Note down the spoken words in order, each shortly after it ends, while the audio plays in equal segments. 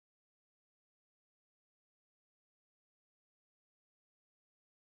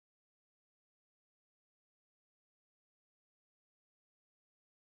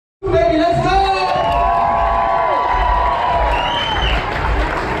baby, let's go!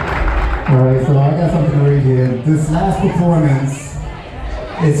 Alright, so I got something to read here. This last performance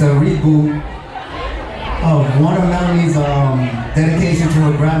is a reboot of one of Melanie's dedication to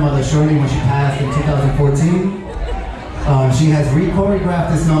her grandmother Shirley when she passed in 2014. She has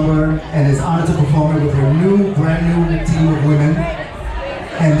re-choreographed this number and is honored to perform it with her brand new team of women.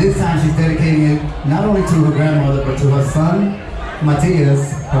 And this time she's dedicating it not only to her grandmother but to her son,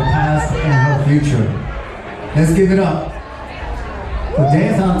 Matthias, her past and her future. Let's give it up for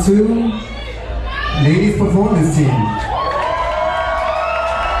Dance on 2 Ladies Performance Team.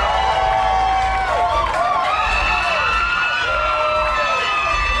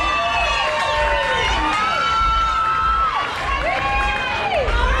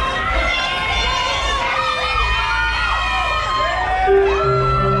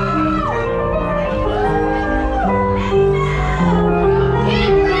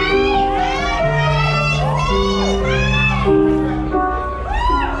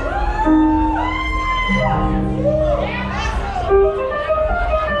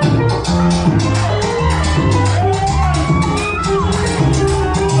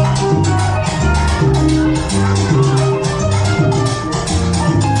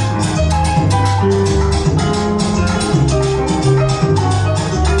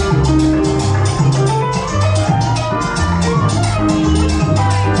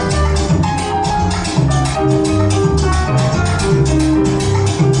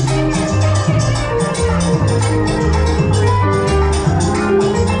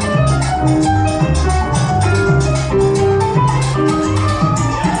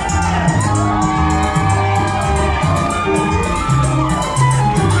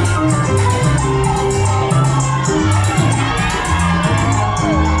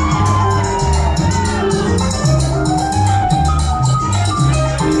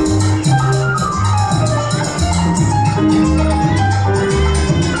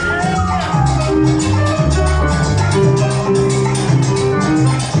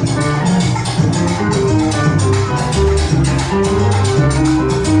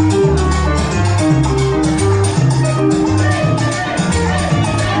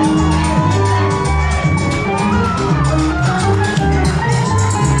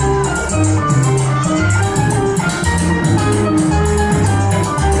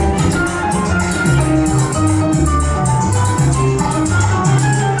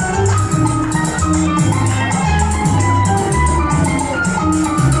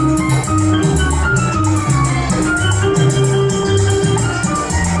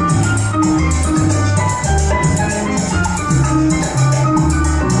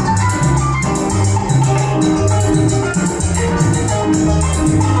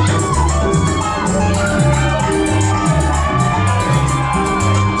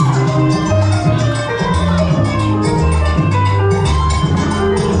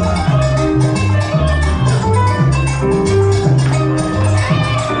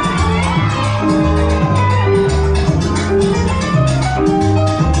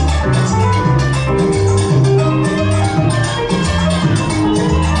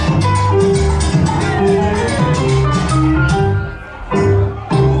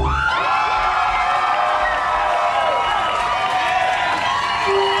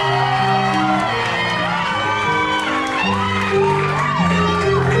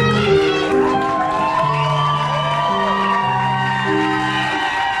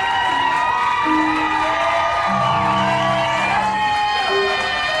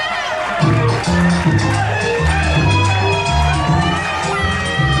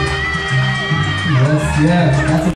 Yeah, that's